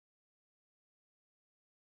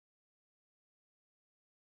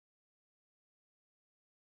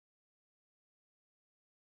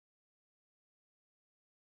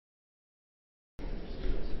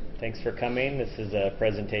Thanks for coming. This is a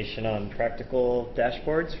presentation on practical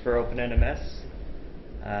dashboards for OpenNMS.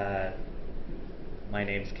 My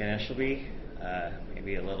name's Ken Eshelby.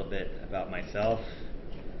 Maybe a little bit about myself.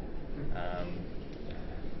 I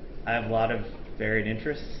have a lot of varied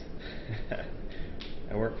interests.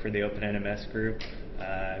 I work for the OpenNMS group.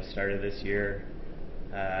 I started this year.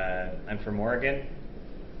 I'm from Oregon.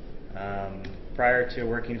 Prior to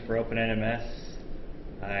working for OpenNMS,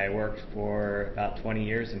 I worked for about 20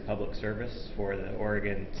 years in public service for the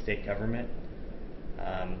Oregon state government.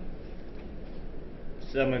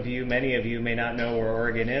 Many of you may not know where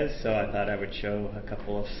Oregon is, so I thought I would show a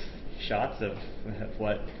couple of shots of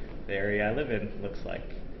what the area I live in looks like.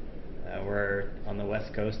 We're on the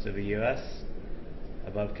west coast of the U.S.,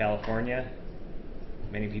 above California.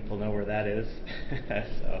 Many people know where that is.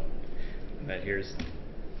 But here's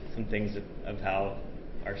some things of how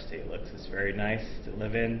our state looks. It's very nice to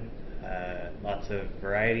live in, lots of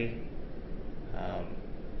variety,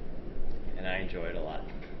 and I enjoy it a lot.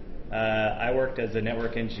 I worked as a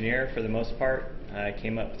network engineer for the most part. I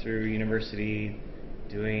came up through university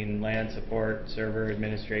doing LAN support, server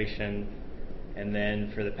administration, and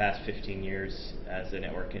then for the past 15 years as a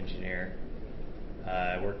network engineer.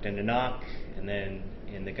 I worked in a NOC, and then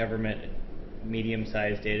in the government, a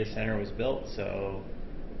medium-sized data center was built, so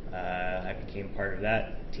I became part of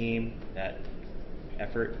that team, that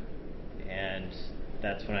effort, and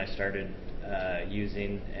that's when I started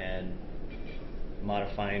using and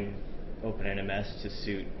modifying OpenNMS to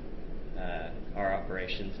suit our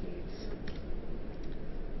operations needs.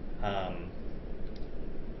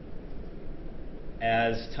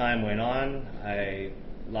 As time went on, a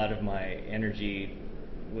lot of my energy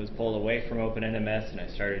was pulled away from OpenNMS, and I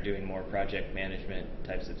started doing more project management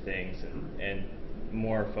types of things and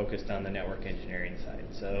more focused on the network engineering side.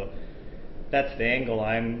 So that's the angle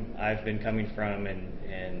I've been coming from,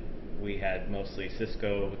 and we had mostly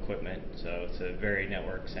Cisco equipment, so it's a very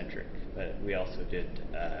network centric, but we also did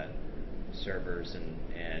servers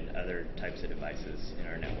and other types of devices in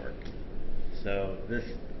our network. So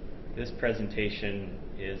this presentation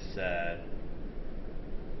is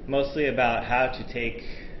mostly about how to take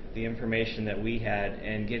the information that we had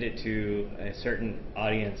and get it to a certain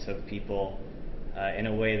audience of people in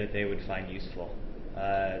a way that they would find useful.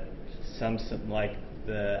 I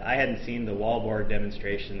hadn't seen the wallboard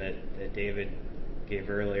demonstration that David gave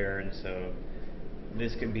earlier, and so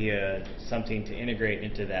this could be something to integrate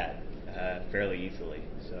into that fairly easily.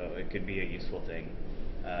 So it could be a useful thing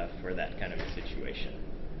for that kind of a situation.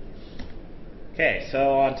 Okay,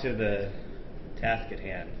 so on to the task at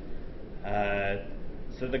hand.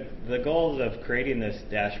 So the goals of creating this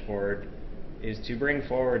dashboard is to bring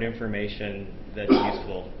forward information that's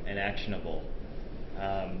useful and actionable.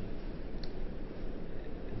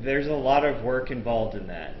 There's a lot of work involved in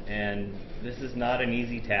that, and this is not an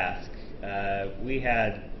easy task. We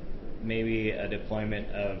had maybe a deployment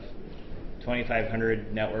of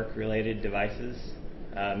 2,500 network-related devices,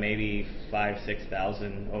 maybe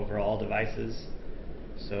 5,000–6,000 overall devices.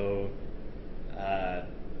 So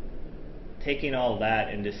taking all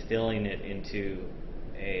that and distilling it into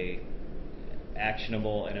a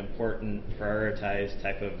actionable and important prioritized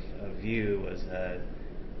type of view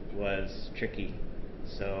was tricky.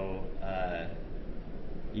 So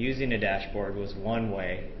using a dashboard was one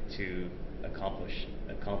way to accomplish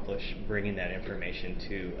bringing that information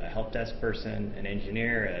to a help desk person, an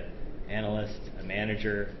engineer, an analyst, a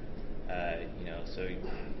manager. So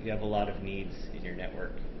you have a lot of needs in your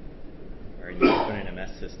network or in your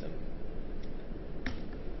OpenNMS system.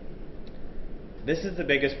 This is the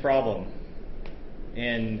biggest problem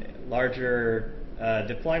in larger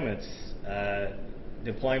deployments that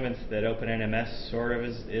OpenNMS sort of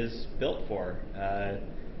is built for.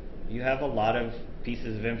 You have a lot of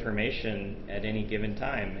pieces of information at any given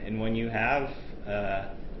time, and when you have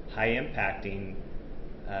high impacting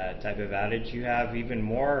type of outage, you have even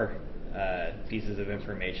more pieces of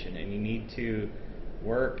information, and you need to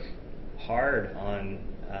work hard on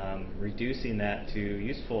reducing that to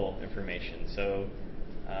useful information. So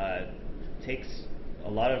it takes a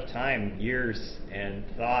lot of time, years, and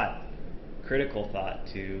critical thought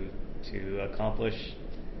to accomplish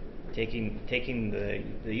taking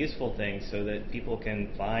the useful things so that people can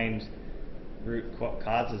find root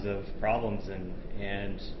causes of problems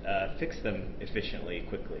and fix them efficiently,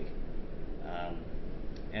 quickly,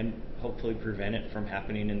 and hopefully prevent it from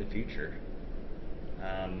happening in the future.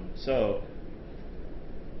 So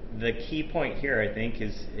the key point here, I think,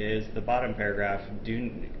 is the bottom paragraph.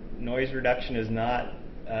 Noise reduction is not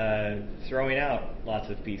throwing out lots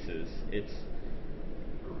of pieces.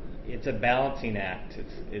 it's a balancing act.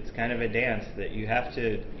 It's kind of a dance that you have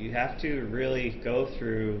to really go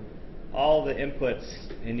through all the inputs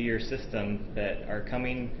into your system that are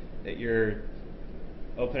coming, that your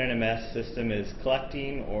OpenNMS system is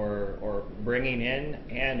collecting or bringing in,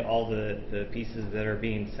 and all the pieces that are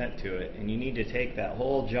being sent to it. And you need to take that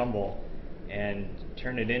whole jumble and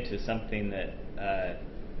turn it into something that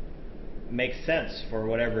makes sense for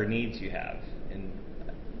whatever needs you have. And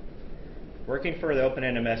working for the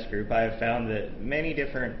OpenNMS group, I have found that many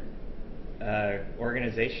different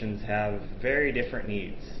organizations have very different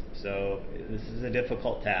needs. So this is a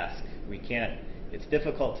difficult task. It's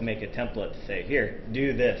difficult to make a template to say, here,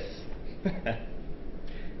 do this.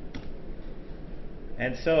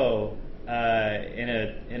 And so,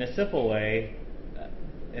 in a simple way,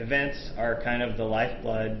 events are kind of the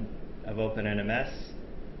lifeblood of OpenNMS,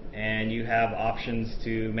 and you have options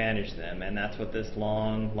to manage them, and that's what this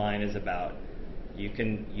long line is about. You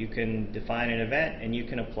can define an event, and you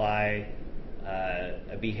can apply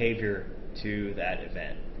a behavior to that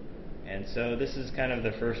event. And so this is kind of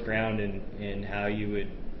the first round in how you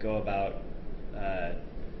would go about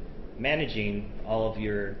managing all of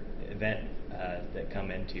your event that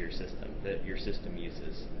come into your system, that your system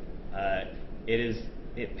uses.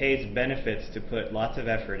 It pays benefits to put lots of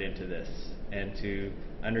effort into this and to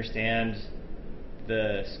understand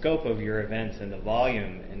the scope of your events and the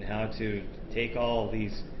volume, and how to take all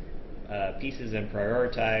these pieces and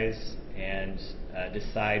prioritize and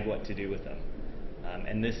decide what to do with them.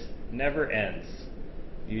 And this never ends.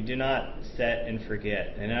 You do not set and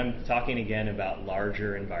forget. And I'm talking again about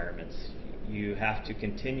larger environments. You have to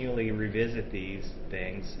continually revisit these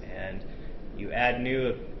things, and you add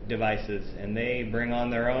new devices, and they bring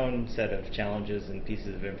on their own set of challenges and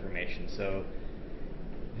pieces of information. So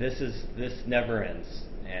this never ends,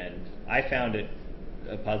 and I found it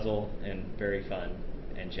a puzzle and very fun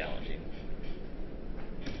and challenging.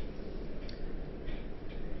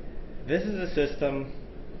 This is a system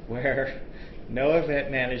where no event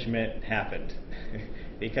management happened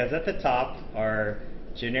because at the top are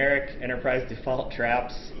generic enterprise default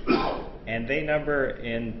traps, and they number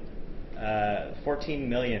in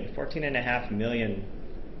 14.5 million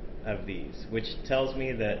of these, which tells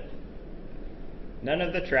me that none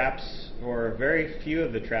of the traps, or very few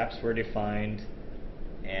of the traps, were defined,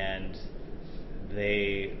 and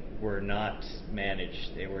they were not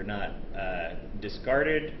managed. They were not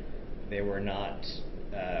discarded. They were not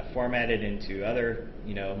formatted into other,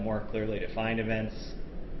 more clearly defined events.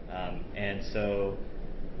 And so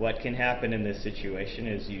what can happen in this situation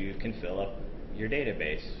is you can fill up your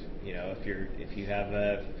database. If you have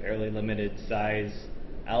a fairly limited size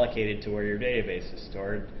allocated to where your database is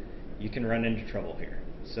stored, you can run into trouble here.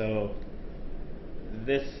 So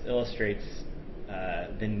this illustrates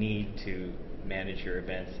the need to manage your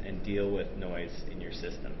events and deal with noise in your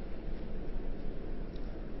system.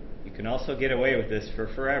 You can also get away with this for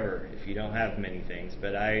forever if you don't have many things,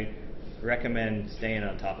 but I recommend staying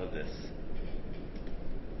on top of this.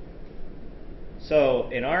 So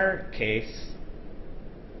in our case,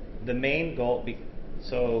 the main goal,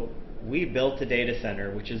 so we built a data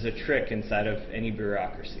center, which is a trick inside of any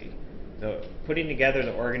bureaucracy. So putting together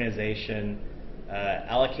the organization,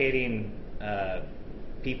 allocating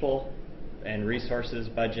people and resources,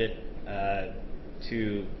 budget,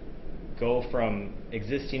 to go from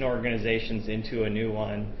existing organizations into a new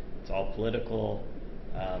one. It's all political.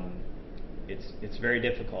 It's very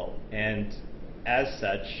difficult. And as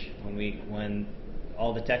such, when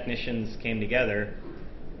all the technicians came together,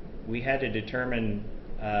 we had to determine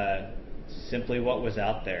simply what was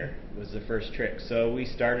out there was the first trick. So we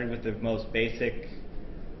started with the most basic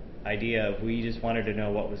idea of, we just wanted to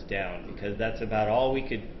know what was down, because that's about all we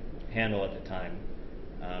could handle at the time.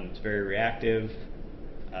 It's very reactive.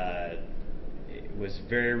 It was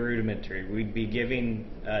very rudimentary. We'd be giving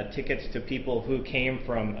tickets to people who came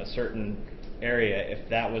from a certain area if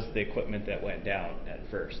that was the equipment that went down at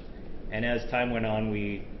first. And as time went on,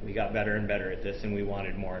 we got better and better at this, and we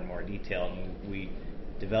wanted more and more detail, and we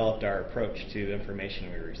developed our approach to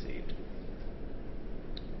information we received.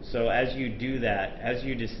 So as you do that, as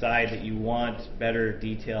you decide that you want better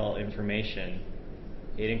detail information,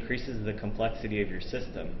 it increases the complexity of your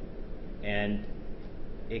system, and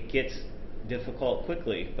it gets difficult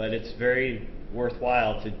quickly, but it's very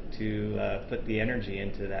worthwhile to put the energy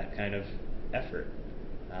into that kind of effort.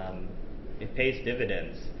 It pays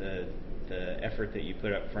dividends, the effort that you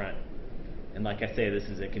put up front. And like I say, this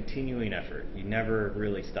is a continuing effort. You never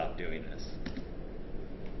really stop doing this.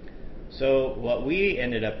 So what we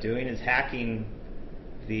ended up doing is hacking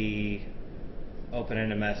the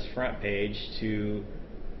OpenNMS front page to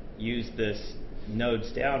use this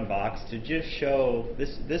nodes down box to just show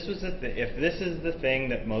this. This was if this is the thing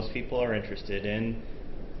that most people are interested in,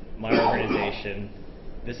 my organization,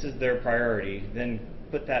 this is their priority, then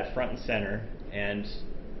put that front and center and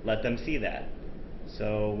let them see that.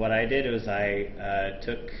 So what I did was I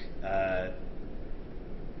took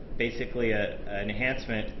basically an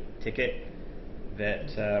enhancement ticket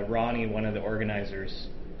that Ronnie, one of the organizers,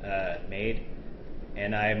 made,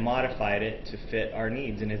 and I modified it to fit our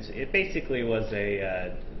needs. And it basically was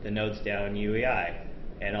the nodes down UEI,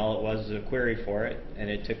 and all it was a query for it, and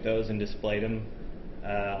it took those and displayed them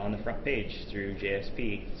on the front page through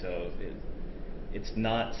JSP. So it's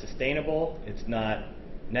not sustainable. It's not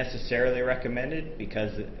necessarily recommended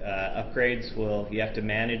because upgrades you have to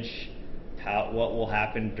manage what will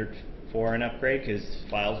happen for an upgrade, because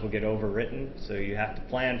files will get overwritten, so you have to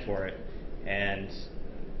plan for it. And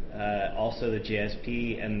also the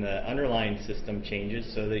JSP and the underlying system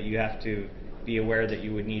changes, so that you have to be aware that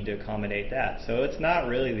you would need to accommodate that. So it's not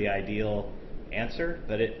really the ideal answer,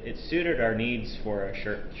 but it suited our needs for a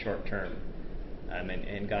short term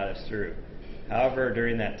and got us through. However,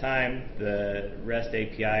 during that time, the REST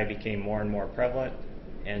API became more and more prevalent,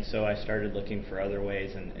 and so I started looking for other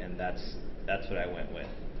ways, and that's what I went with.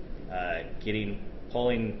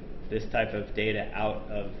 Pulling this type of data out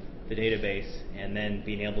of the database and then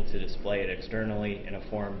being able to display it externally in a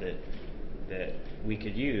form that we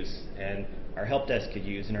could use, and our help desk could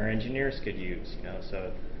use, and our engineers could use.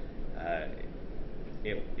 So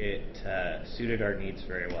it suited our needs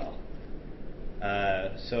very well.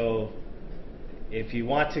 So if you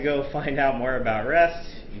want to go find out more about REST,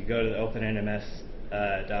 you go to the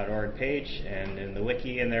OpenNMS.org page and in the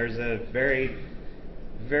wiki, and there's a very,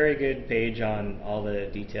 very good page on all the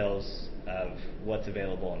details of what's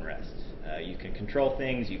available in REST. You can control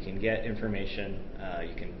things, you can get information,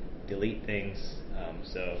 you can delete things,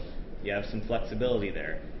 so you have some flexibility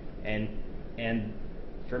there. And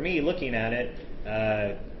for me, looking at it,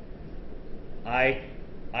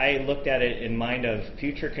 I looked at it in mind of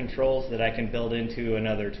future controls that I can build into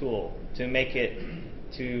another tool to make it,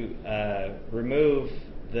 to remove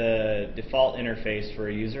the default interface for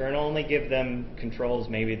a user and only give them controls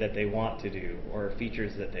maybe that they want to do or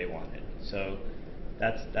features that they wanted. So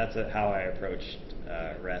that's how I approached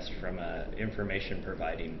REST from an information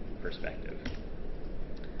providing perspective.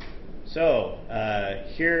 So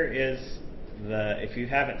here is if you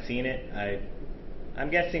haven't seen it, I'm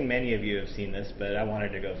guessing many of you have seen this, but I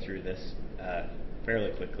wanted to go through this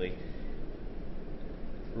fairly quickly.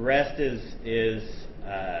 REST is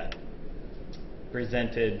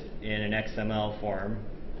presented in an XML form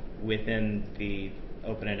within the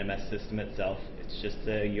OpenNMS system itself. It's just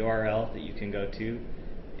a URL that you can go to,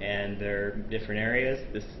 and there are different areas.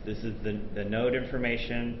 This is the node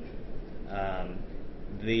information.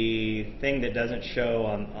 The thing that doesn't show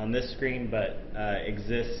on this screen but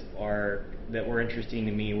exists, or that were interesting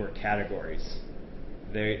to me, were categories.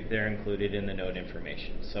 They're included in the node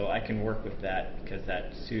information. So I can work with that because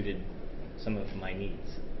that suited some of my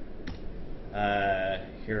needs.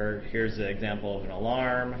 Here's an example of an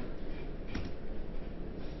alarm.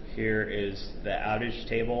 Here is the outage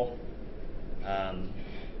table.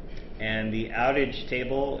 And the outage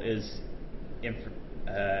table is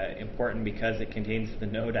important because it contains the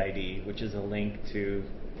node ID, which is a link to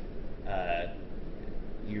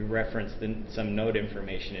you reference some node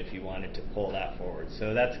information if you wanted to pull that forward.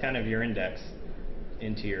 So that's kind of your index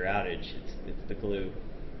into your outage. It's the glue.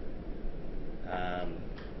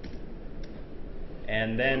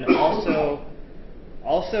 And then also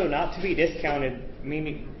not to be discounted, I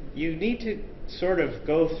mean, you need to sort of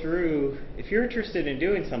go through, if you're interested in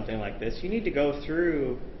doing something like this, you need to go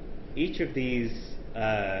through each of these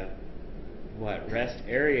REST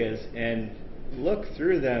areas and look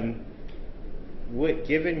through them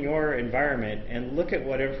given your environment, and look at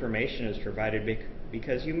what information is provided,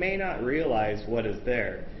 because you may not realize what is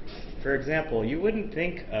there. For example, you wouldn't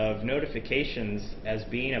think of notifications as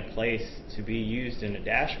being a place to be used in a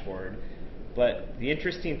dashboard, but the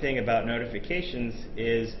interesting thing about notifications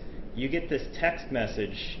is you get this text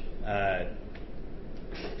message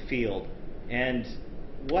field, and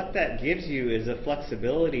what that gives you is a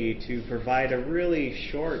flexibility to provide a really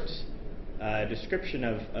short description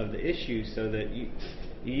of the issue, so that you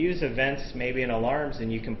use events maybe in alarms,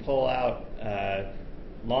 and you can pull out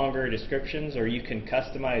longer descriptions, or you can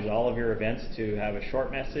customize all of your events to have a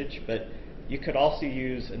short message, but you could also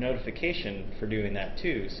use a notification for doing that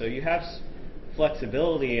too. So you have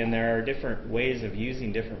flexibility, and there are different ways of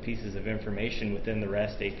using different pieces of information within the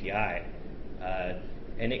REST API,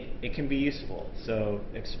 and it can be useful. So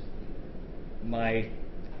my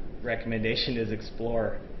recommendation is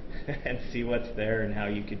explore and see what's there and how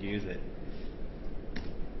you could use it.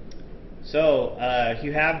 So if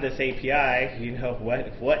you have this API, you know,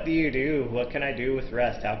 what do you do? What can I do with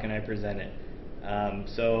REST? How can I present it?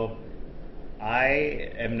 So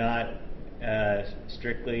I am not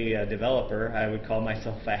strictly a developer. I would call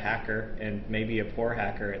myself a hacker, and maybe a poor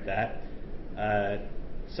hacker at that.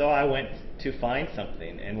 So I went to find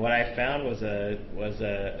something, and what I found was an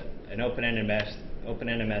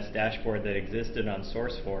OpenNMS dashboard that existed on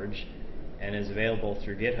SourceForge and is available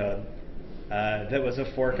through GitHub. That was a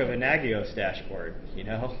fork of a Nagios dashboard, you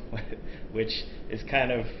know, which is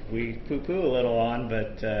kind of, we poo-poo a little on,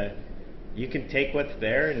 but you can take what's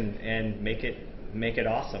there and make it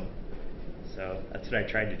awesome. So that's what I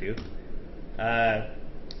tried to do.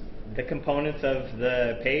 The components of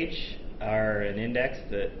the page are an index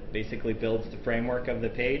that basically builds the framework of the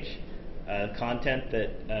page, content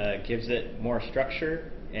that gives it more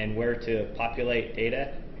structure and where to populate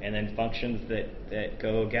data, and then functions that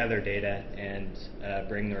go gather data and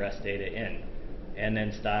bring the REST data in, and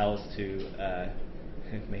then styles to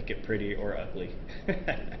make it pretty or ugly.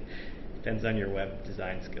 Depends on your web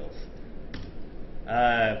design skills.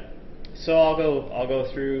 So I'll go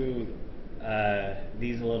through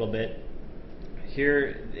these a little bit.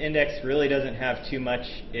 Here, the index really doesn't have too much.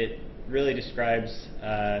 It really describes,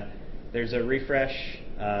 there's a refresh,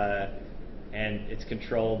 and it's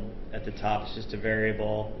controlled at the top. It's just a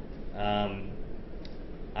variable. I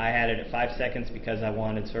had it at 5 seconds because I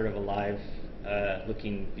wanted sort of a live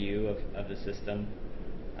looking view of the system.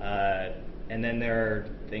 And then there are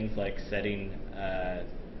things like setting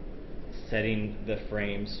the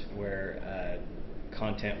frames where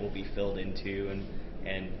content will be filled into,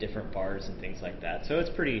 and different bars and things like that. So it's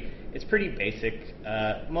pretty basic.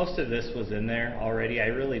 Most of this was in there already. I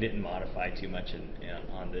really didn't modify too much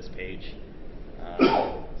on this page.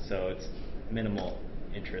 So it's minimal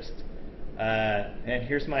interest. And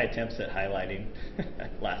here's my attempts at highlighting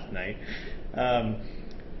last night.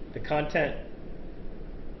 The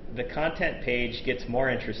content page gets more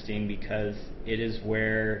interesting because it is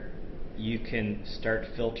where you can start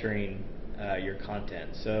filtering your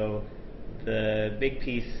content. So the big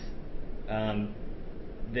piece, the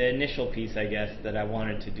initial piece, I guess, that I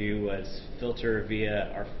wanted to do was filter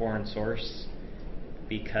via our foreign source,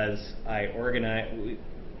 because our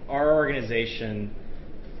organization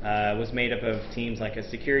was made up of teams like a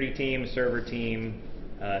security team, a server team,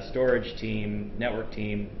 storage team, network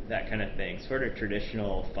team, that kind of thing, sort of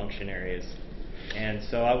traditional function areas. And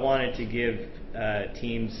so I wanted to give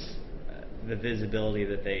teams the visibility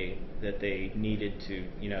that they needed to,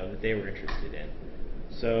 that they were interested in.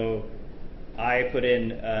 So I put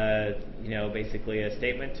in, basically a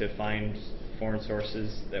statement to find foreign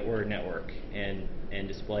sources that were network and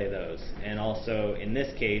display those. And also in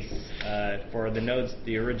this case, for the nodes,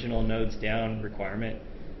 the original nodes down requirement,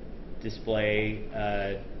 display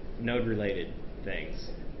node related things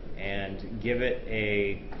and give it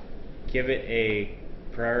a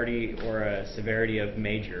priority or a severity of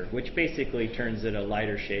major, which basically turns it a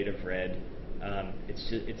lighter shade of red.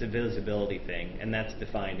 It's a visibility thing, and that's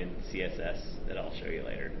defined in CSS that I'll show you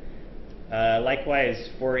later. Likewise,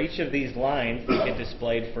 for each of these lines that get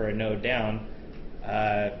displayed for a node down,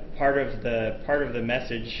 part of the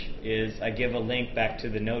message is I give a link back to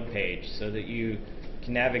the node page so that you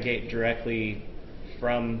can navigate directly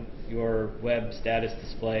from your web status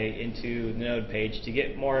display into the node page to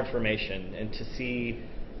get more information and to see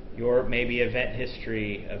your maybe event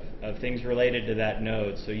history of things related to that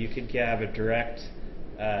node, so you could have a direct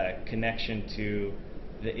connection to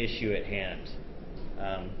the issue at hand.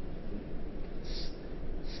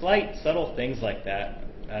 Slight subtle things like that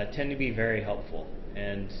tend to be very helpful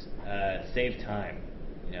and save time.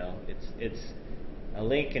 It's a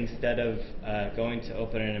link instead of going to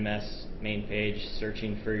OpenNMS main page,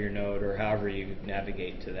 searching for your node, or however you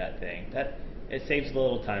navigate to that thing. It saves a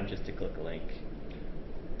little time just to click a link.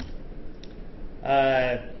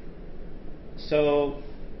 So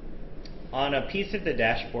on a piece of the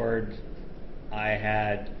dashboard, I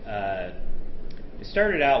had it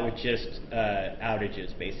started out with just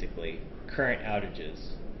outages, basically current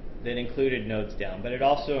outages that included nodes down, but it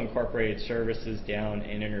also incorporated services down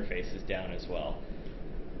and interfaces down as well.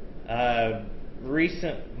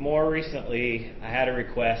 More recently, I had a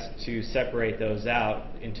request to separate those out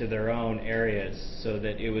into their own areas so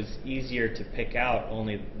that it was easier to pick out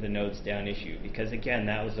only the nodes down issue, because again,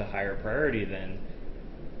 that was a higher priority than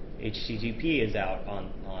HTTP is out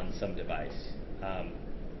on some device.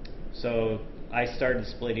 So I started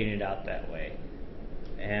splitting it out that way.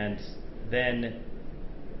 And then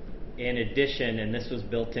in addition, and this was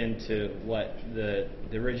built into what the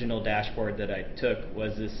original dashboard that I took,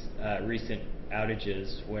 was this recent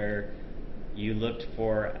outages, where you looked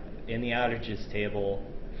for in the outages table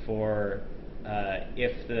for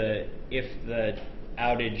if the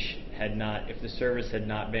outage had not, if the service had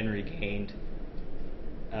not been regained,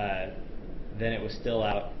 then it was still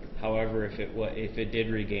out. However, if it did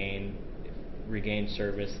regain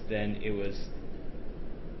service, then it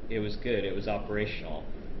was good. It was operational.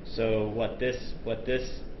 So what this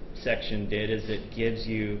section did is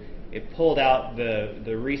it pulled out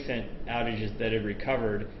the recent outages that had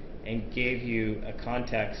recovered and gave you a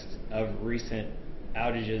context of recent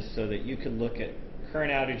outages, so that you could look at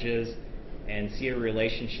current outages and see a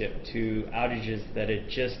relationship to outages that had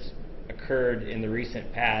just occurred in the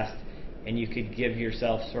recent past, and you could give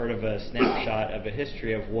yourself sort of a snapshot of a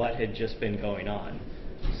history of what had just been going on,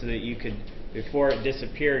 so that you could, before it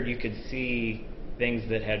disappeared, you could see things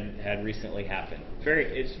that had recently happened.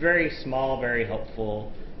 It's very small, very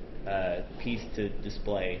helpful piece to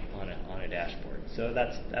display on a dashboard. So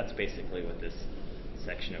that's basically what this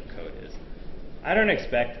section of code is. I don't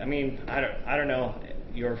know.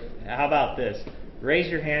 How about this?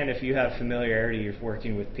 Raise your hand if you have familiarity with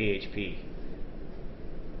working with PHP.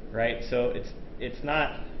 Right? So it's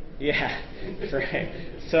not. Yeah, right.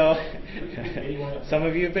 So some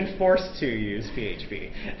of you have been forced to use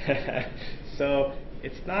PHP. So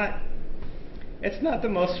it's not the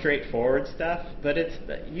most straightforward stuff, but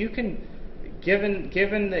you can,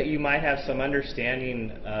 given that you might have some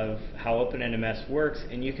understanding of how OpenNMS works,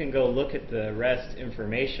 and you can go look at the REST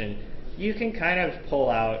information, you can kind of pull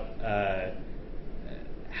out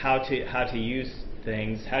how to use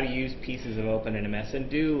things, how to use pieces of OpenNMS,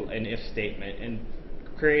 and do an if statement, and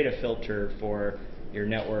create a filter for your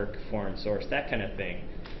network foreign source, that kind of thing.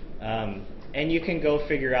 And you can go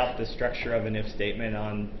figure out the structure of an if statement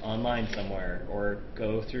online somewhere, or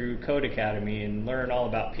go through Code Academy and learn all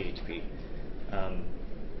about PHP.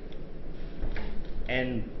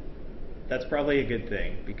 And that's probably a good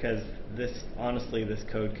thing, because honestly, this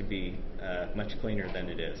code could be much cleaner than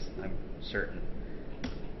it is, I'm certain.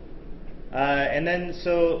 And then,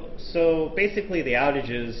 so basically the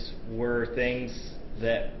outages were things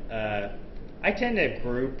that I tend to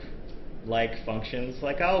group like functions.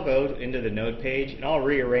 Like, I'll go into the node page and I'll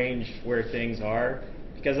rearrange where things are,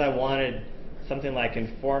 because I wanted something like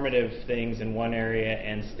informative things in one area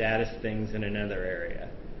and status things in another area.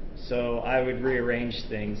 So I would rearrange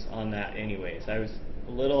things on that anyways. I was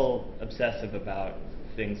a little obsessive about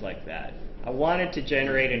things like that. I wanted to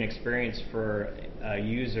generate an experience for a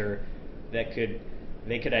user that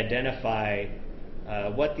they could identify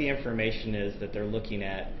what the information is that they're looking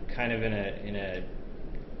at, kind of in a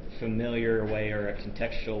familiar way or a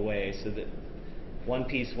contextual way, so that one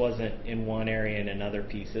piece wasn't in one area and another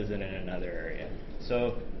piece isn't in another area.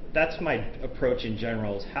 So that's my approach in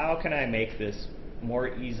general, is how can I make this more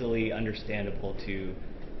easily understandable to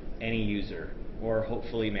any user, or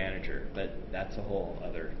hopefully manager, but that's a whole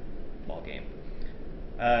other ballgame.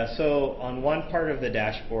 So on one part of the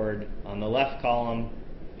dashboard, on the left column,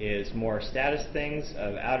 is more status things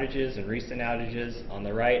of outages and recent outages. On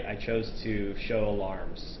the right, I chose to show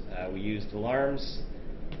alarms. We used alarms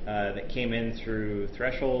that came in through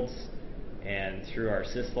thresholds and through our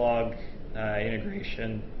syslog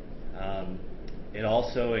integration. It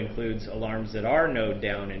also includes alarms that are node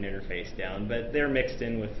down and interface down, but they're mixed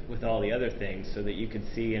in with all the other things, so that you could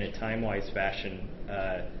see in a time-wise fashion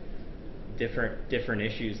different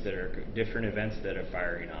issues that are, different events that are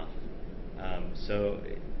firing off. So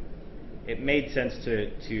it made sense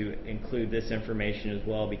to include this information as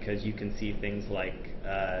well, because you can see things like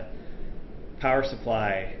power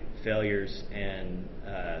supply failures and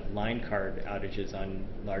line card outages on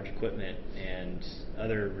large equipment and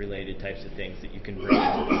other related types of things that you can bring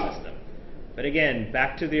into the system. But again,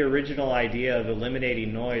 back to the original idea of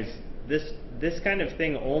eliminating noise, this kind of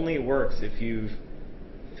thing only works if you've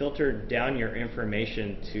filtered down your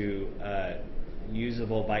information to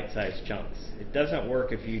usable bite-sized chunks. It doesn't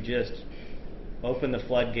work if you just open the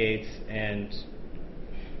floodgates and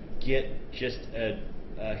get just a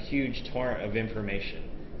huge torrent of information,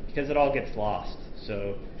 because it all gets lost.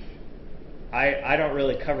 So I don't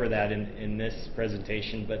really cover that in this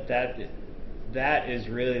presentation, but that is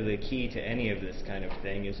really the key to any of this kind of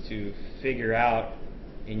thing, is to figure out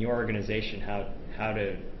in your organization how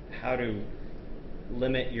to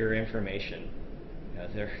limit your information.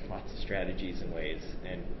 There are lots of strategies and ways,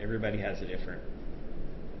 and everybody has a different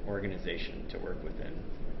organization to work within.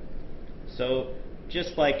 So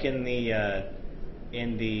just like on the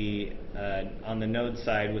node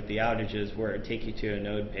side with the outages, where it take you to a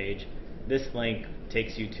node page, this link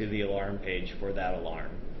takes you to the alarm page for that alarm.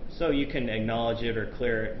 So you can acknowledge it or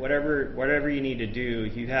clear it, whatever you need to do.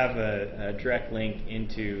 You have a direct link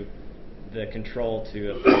into the control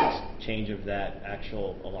to affect change of that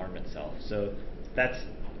actual alarm itself. So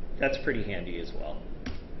that's pretty handy as well.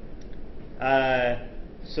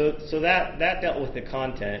 So that dealt with the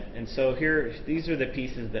content, and so these are the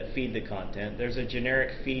pieces that feed the content. There's a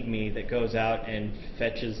generic feed me that goes out and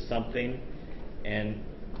fetches something, and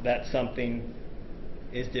that something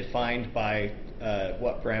is defined by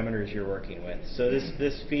what parameters you're working with. So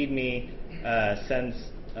this feed me has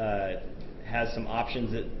some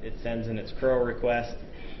options that it sends in its curl request.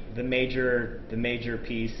 The major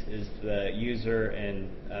piece is the user and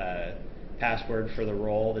password for the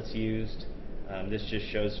role that's used. This just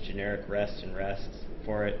shows generic REST and REST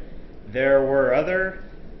for it. There were other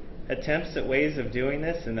attempts at ways of doing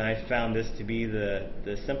this, and I found this to be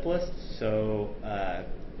the simplest. So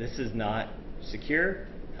this is not secure.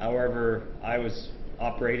 However, I was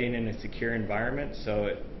operating in a secure environment,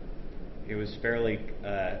 so it was fairly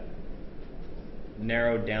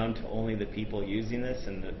narrowed down to only the people using this,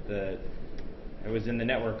 and I was in the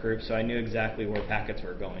network group, so I knew exactly where packets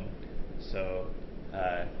were going. So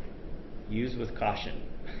use with caution.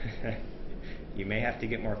 You may have to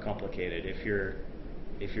get more complicated if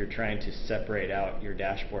you're trying to separate out your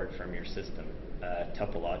dashboard from your system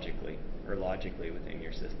topologically or logically within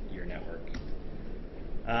your network.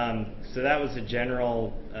 So that was a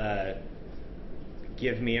general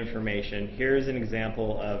give me information. Here's an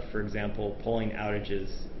example of, for example, pulling outages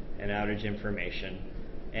and outage information.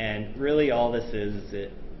 And really all this is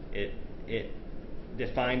it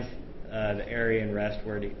defines the area in REST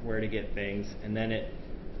where to get things, and then it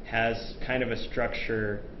has kind of a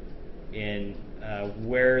structure in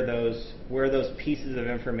where those pieces of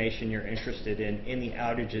information you're interested in the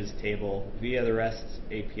outages table via the REST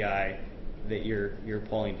API that you're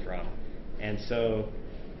pulling from. And so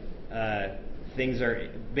things are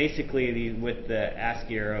basically with the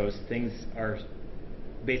ASCII arrows, things are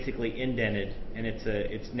basically indented, and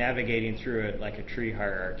it's navigating through it like a tree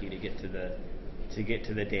hierarchy to get to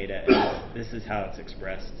the data. And this is how it's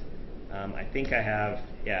expressed. I think I have,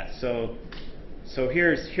 yeah. So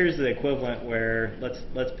here's the equivalent where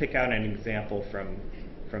let's pick out an example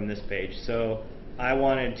from this page. So I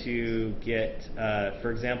wanted to get,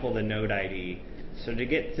 for example, the node ID. So to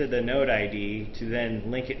get to the node ID, to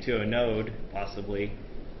then link it to a node, possibly,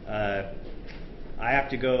 I have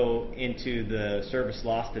to go into the service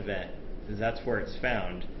lost event, because that's where it's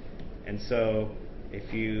found. And so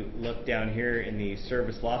if you look down here in the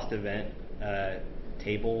service lost event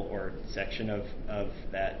table or section of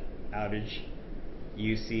that outage,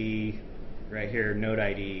 you see right here node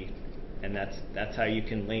ID, and that's how you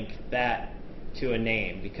can link that to a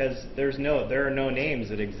name, because there are no names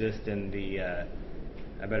that exist in the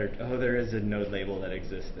there is a node label that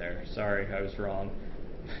exists there. Sorry, I was wrong.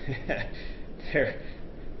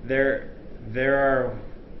 There are,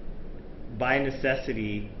 by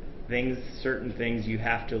necessity, certain things you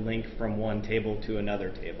have to link from one table to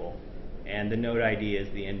another table, and the node ID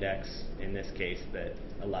is the index in this case that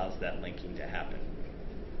allows that linking to happen.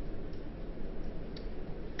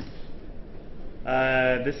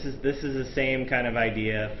 This is the same kind of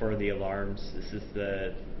idea for the alarms. This is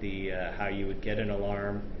the how you would get an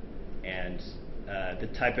alarm, and the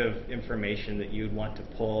type of information that you would want to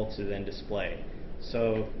pull to then display.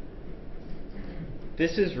 So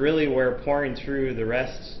this is really where pouring through the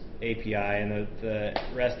REST API and the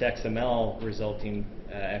REST XML resulting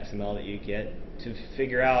XML that you get to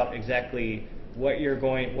figure out exactly what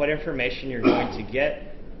information you're going to get,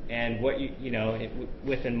 and what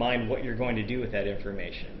with in mind what you're going to do with that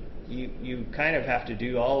information. You kind of have to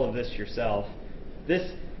do all of this yourself.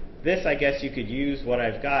 This I guess you could use what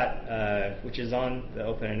I've got, which is on the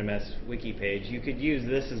OpenNMS wiki page. You could use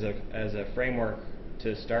this as a framework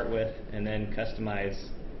to start with, and then customize,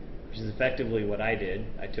 which is effectively what I did.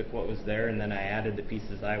 I took what was there, and then I added the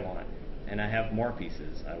pieces I want, and I have more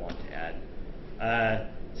pieces I want to add.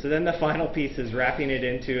 So then the final piece is wrapping it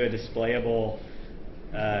into a displayable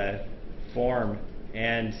form,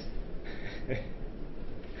 and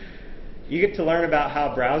you get to learn about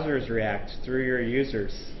how browsers react through your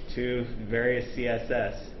users to various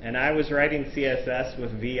CSS. And I was writing CSS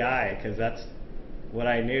with VI because that's what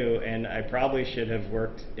I knew, and I probably should have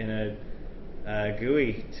worked in a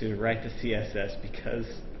GUI to write the CSS, because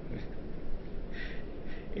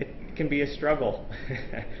it can be a struggle.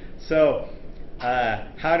 So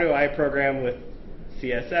how do I program with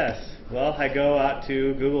CSS? Well, I go out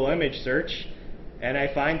to Google image search, and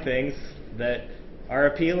I find things that are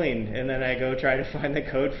appealing, and then I go try to find the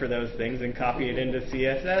code for those things and copy it into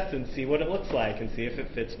CSS and see what it looks like and see if it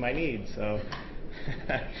fits my needs. So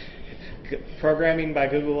programming by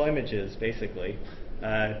Google Images, basically.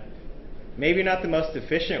 Maybe not the most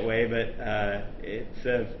efficient way, but it's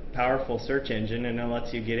a powerful search engine, and it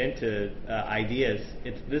lets you get into ideas.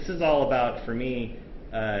 This is all about, for me,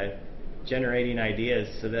 generating ideas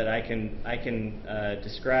so that I can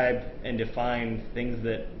describe and define things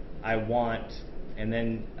that I want, and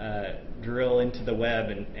then drill into the web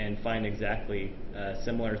and find exactly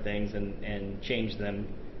similar things and change them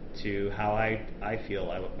to how I feel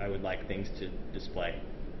I would like things to display.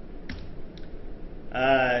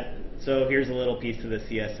 So here's a little piece of the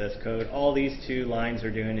CSS code. All these two lines are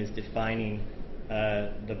doing is defining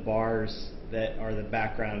the bars that are the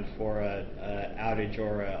background for a outage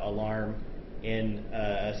or a alarm in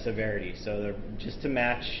a severity. So they're just to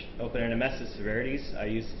match OpenNMS's severities, I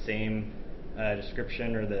use the same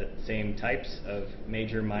description or the same types of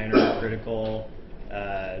major, minor, critical,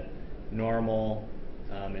 normal,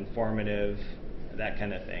 informative, that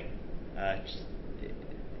kind of thing.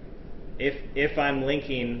 If I'm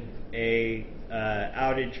linking a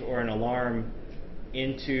outage or an alarm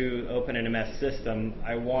into OpenNMS system,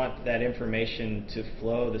 I want that information to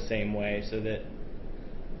flow the same way so that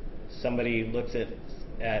somebody looks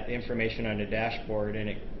at information on a dashboard and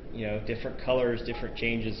it, different colors, different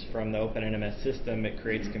changes from the OpenNMS system, it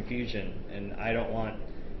creates confusion, and I don't want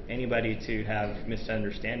anybody to have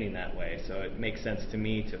misunderstanding that way. So it makes sense to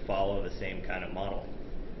me to follow the same kind of model.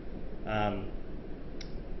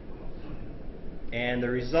 And the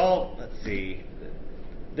result, let's see,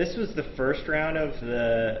 this was the first round of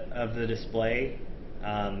the display.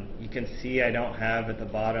 You can see I don't have at the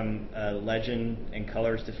bottom legend and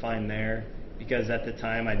colors defined there because at the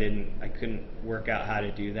time I couldn't work out how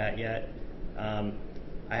to do that yet. I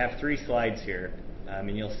have 3 slides here,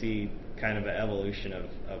 and you'll see kind of an evolution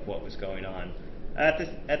of what was going on. At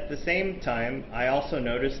the same time, I also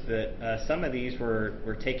noticed that some of these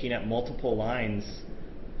were taking up multiple lines,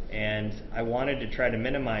 and I wanted to try to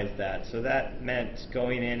minimize that. So that meant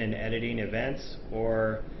going in and editing events,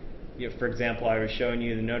 or for example, I was showing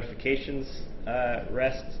you the notifications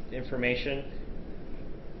REST information,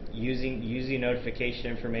 using notification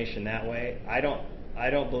information that way. I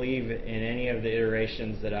don't believe in any of the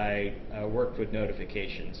iterations that I worked with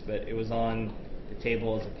notifications, but it was on the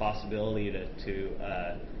table as a possibility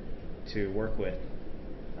to work with.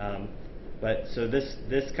 But so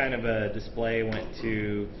this kind of a display went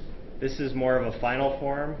to, this is more of a final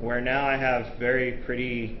form, where now I have very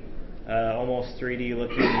pretty, almost 3D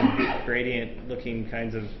looking, gradient looking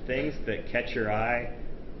kinds of things that catch your eye.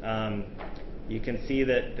 You can see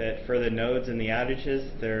that for the nodes and the outages,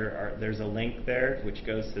 there's a link there which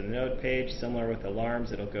goes to the node page. Similar with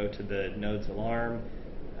alarms, it'll go to the node's alarm.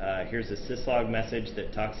 Here's a syslog message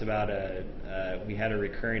that talks about we had a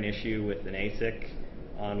recurring issue with an ASIC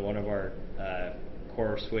on one of our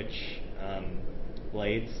core switch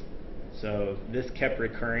blades. So this kept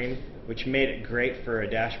recurring, which made it great for a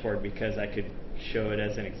dashboard because I could show it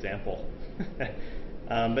as an example.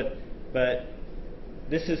 But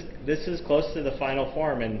this is close to the final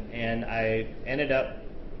form, and I ended up,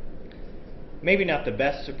 maybe not the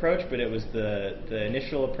best approach, but it was the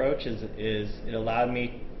initial approach. Is it allowed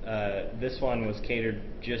me, this one was catered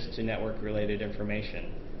just to network related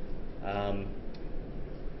information.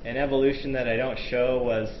 An evolution that I don't show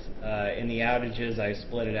was in the outages, I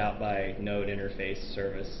split it out by node interface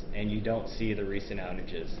service, and you don't see the recent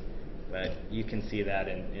outages, but you can see that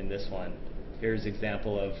in this one. Here's an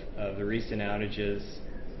example of the recent outages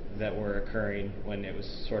that were occurring when it was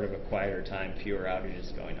sort of a quieter time, fewer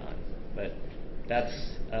outages going on. But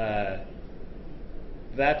that's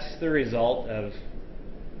the result of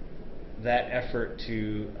that effort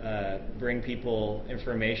to bring people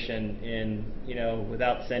information in,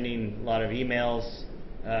 without sending a lot of emails,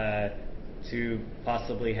 to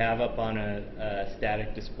possibly have up on a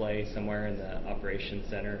static display somewhere in the operations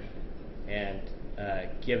center, and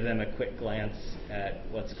give them a quick glance at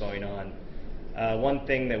what's going on. One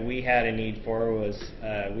thing that we had a need for was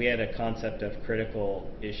we had a concept of critical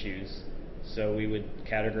issues, so we would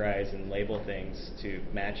categorize and label things to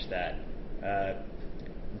match that.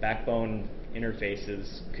 Backbone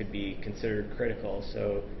interfaces could be considered critical,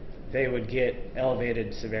 so they would get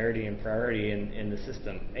elevated severity and priority in the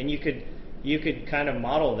system. And you could kind of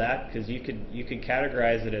model that, because you could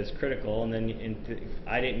categorize it as critical, and then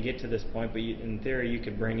I didn't get to this point, but in theory you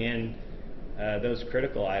could bring in those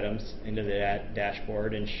critical items into the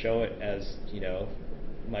dashboard and show it as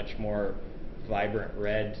much more vibrant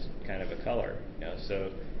red kind of a color. So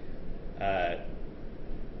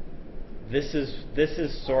this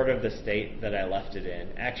is sort of the state that I left it in.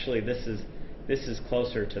 Actually, this is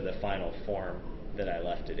closer to the final form that I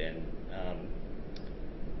left it in.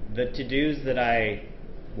 The to-dos that I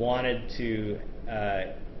wanted to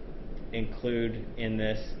include in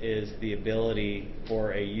this is the ability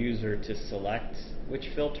for a user to select which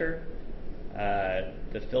filter.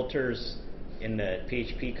 The filters in the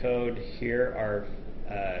PHP code here are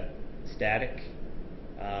static.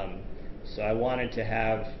 So I wanted to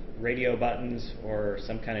have radio buttons or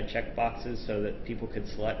some kind of checkboxes so that people could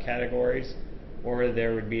select categories, or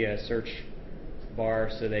there would be a search bar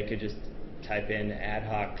so they could just type in ad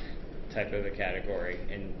hoc type of a category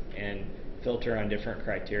and filter on different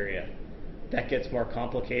criteria. That gets more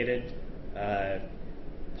complicated.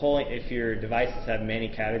 If your devices have many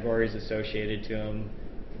categories associated to them,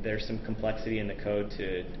 there's some complexity in the code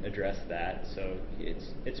to address that. So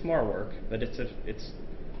it's more work, but it's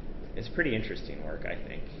pretty interesting work, I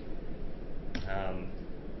think.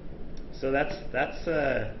 So that's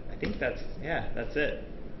I think that's it.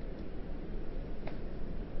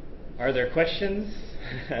 Are there questions?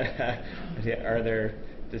 Are there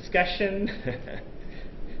discussion?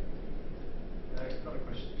 I've got a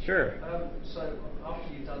question. Sure. So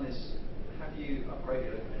after you've done this, have you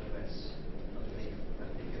upgraded OpenNMS underneath?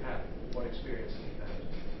 I think you have. What experience have you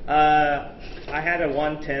had? I had a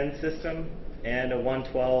 110 system and a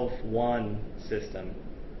 112.1 system,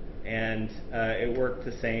 and it worked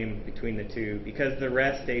the same between the two because the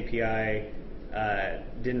REST API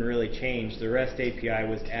didn't really change. The REST API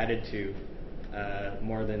was added to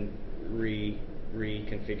more than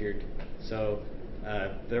reconfigured, so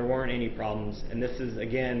there weren't any problems. And this is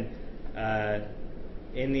again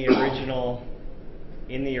in the original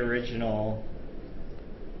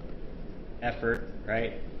effort,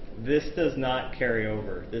 right? This does not carry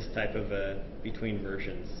over, this type of between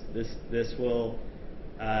versions. This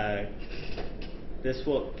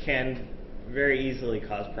can very easily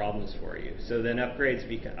cause problems for you. So then upgrades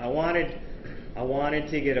I wanted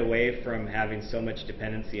to get away from having so much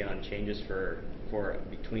dependency on changes for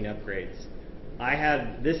between upgrades.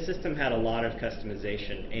 This system had a lot of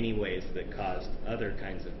customization anyways that caused other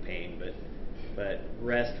kinds of pain, but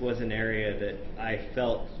REST was an area that I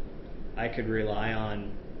felt I could rely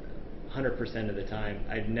on 100% of the time.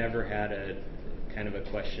 I've never had a kind of a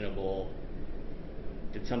questionable,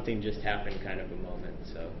 did something just happen kind of a moment.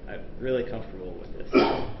 So I'm really comfortable with this.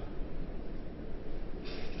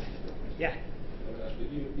 Yeah?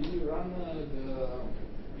 Did you run the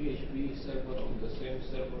PHP server on the same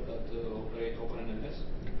server that operate OpenNMS?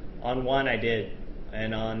 On one I did,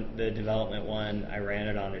 and on the development one I ran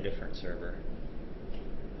it on a different server.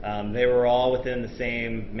 They were all within the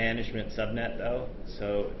same management subnet though,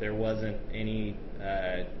 so there wasn't any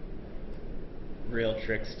real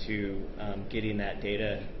tricks to getting that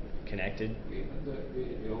data connected.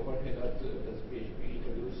 The overhead that PHP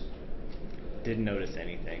introduced? Didn't notice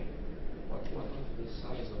anything. What was the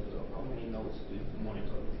size of how many nodes did you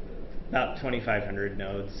monitor? About 2,500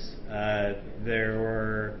 nodes. There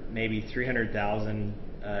were maybe 300,000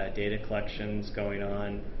 data collections going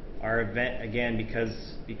on. Our event, again,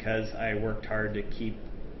 because I worked hard to keep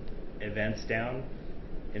events down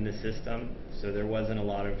in the system, so there wasn't a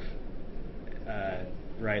lot of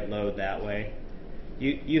write load that way.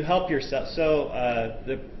 You help yourself. So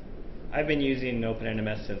I've been using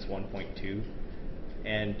OpenNMS since 1.2,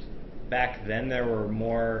 and back then there were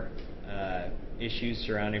more issues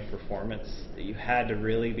surrounding performance that you had to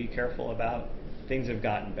really be careful about. Things have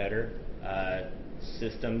gotten better.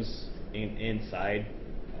 Systems inside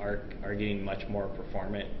are getting much more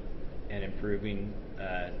performant and improving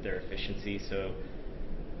their efficiency. So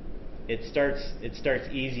it starts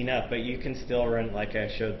easing up, but you can still run, like I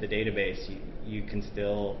showed the database, you can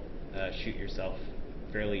still shoot yourself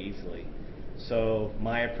fairly easily. So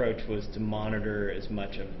my approach was to monitor as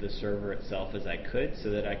much of the server itself as I could so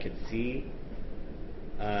that I could see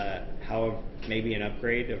how maybe an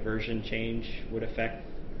upgrade, a version change would affect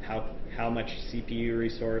how much CPU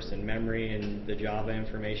resource and memory and the Java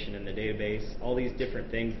information in the database, all these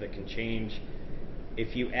different things that can change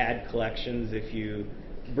if you add collections, if you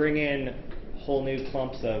bring in whole new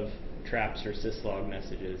clumps of traps or syslog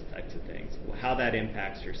messages, types of things, how that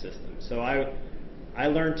impacts your system. So I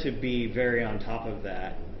learned to be very on top of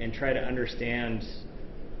that and try to understand,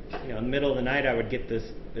 in the middle of the night I would get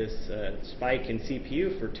this spike in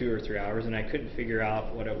CPU for 2 or 3 hours and I couldn't figure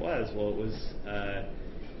out what it was. Well,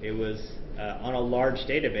 it was on a large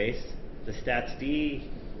database, the statsd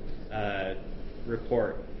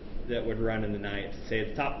report that would run in the night to say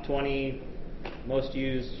the top 20 most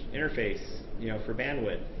used interface, for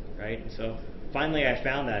bandwidth, right? And so finally I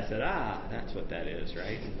found that. I said, that's what that is,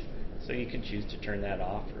 right? So you can choose to turn that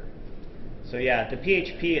off. So yeah, the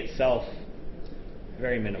PHP itself,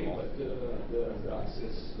 very minimal. But the access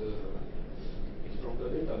is from the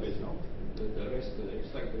database, no? The REST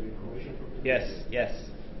extract the information from the database. Yes.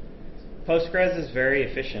 Postgres is very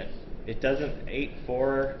efficient. It doesn't,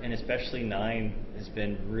 8.4 and especially 9 has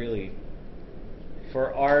been really,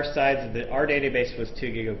 for our size, our database was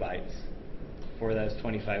 2 gigabytes for those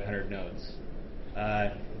 2,500 nodes.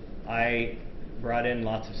 I brought in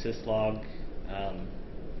lots of syslog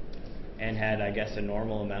and had, I guess, a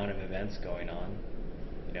normal amount of events going on,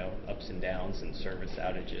 ups and downs and service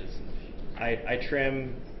outages. I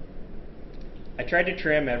tried to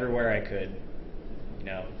trim everywhere I could,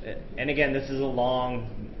 and again, this is a long,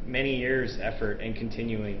 many years effort and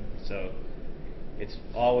continuing, so it's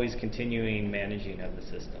always continuing managing of the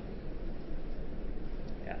system.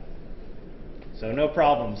 Yeah. So no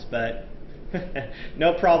problems, but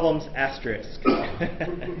no problems, asterisk. On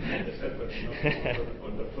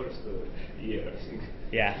the first year, I think.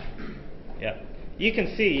 Yeah. You can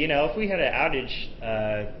see, if we had an outage,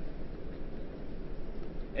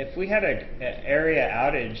 if we had an area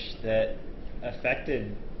outage that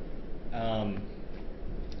affected,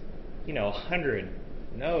 100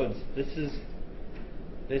 nodes, this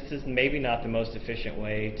is maybe not the most efficient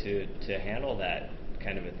way to handle that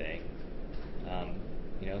kind of a thing.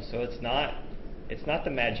 So it's not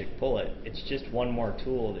the magic bullet. It's just one more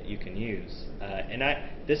tool that you can use. And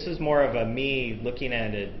this is more of me looking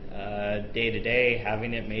at it day to day,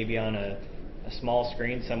 having it maybe on a small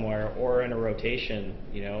screen somewhere or in a rotation,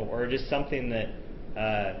 or just something that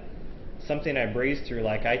something I breeze through.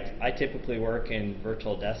 Like I typically work in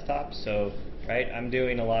virtual desktops, so I'm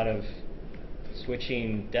doing a lot of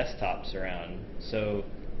switching desktops around. So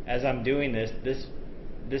as I'm doing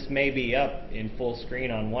this may be up in full screen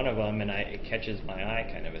on one of them, and it catches my eye,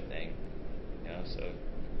 kind of a thing. So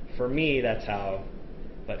for me, that's how.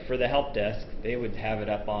 But for the help desk, they would have it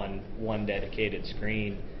up on one dedicated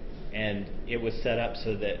screen, and it was set up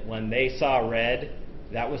so that when they saw red,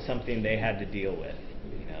 that was something they had to deal with.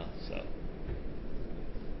 So.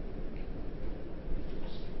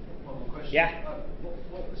 One more question. Yeah.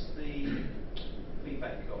 What was the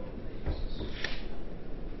feedback you got from the users?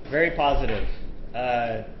 Very positive.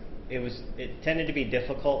 It tended to be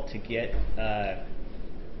difficult to get,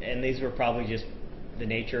 and these were probably just the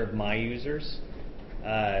nature of my users.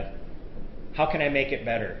 How can I make it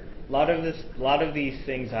better? A lot of these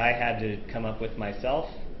things I had to come up with myself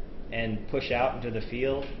and push out into the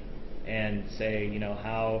field and say,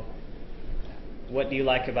 what do you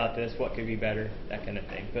like about this? What could be better? That kind of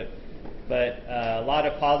thing. But a lot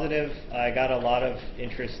of positive. I got a lot of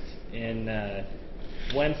interest in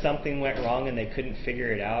when something went wrong and they couldn't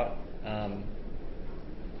figure it out.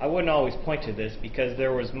 I wouldn't always point to this because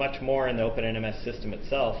there was much more in the OpenNMS system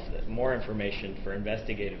itself, more information for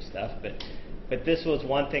investigative stuff, but this was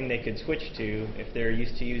one thing they could switch to if they're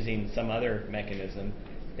used to using some other mechanism.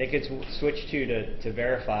 They could switch to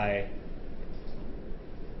verify,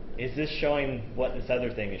 is this showing what this other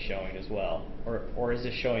thing is showing as well? Or is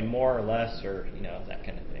this showing more or less, or that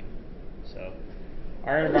kind of thing. So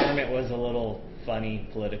our environment was a little funny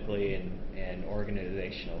politically and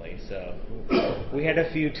organizationally, so we had a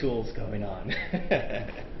few tools going on.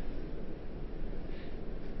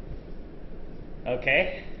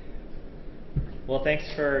 Okay. Well,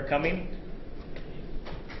 thanks for coming.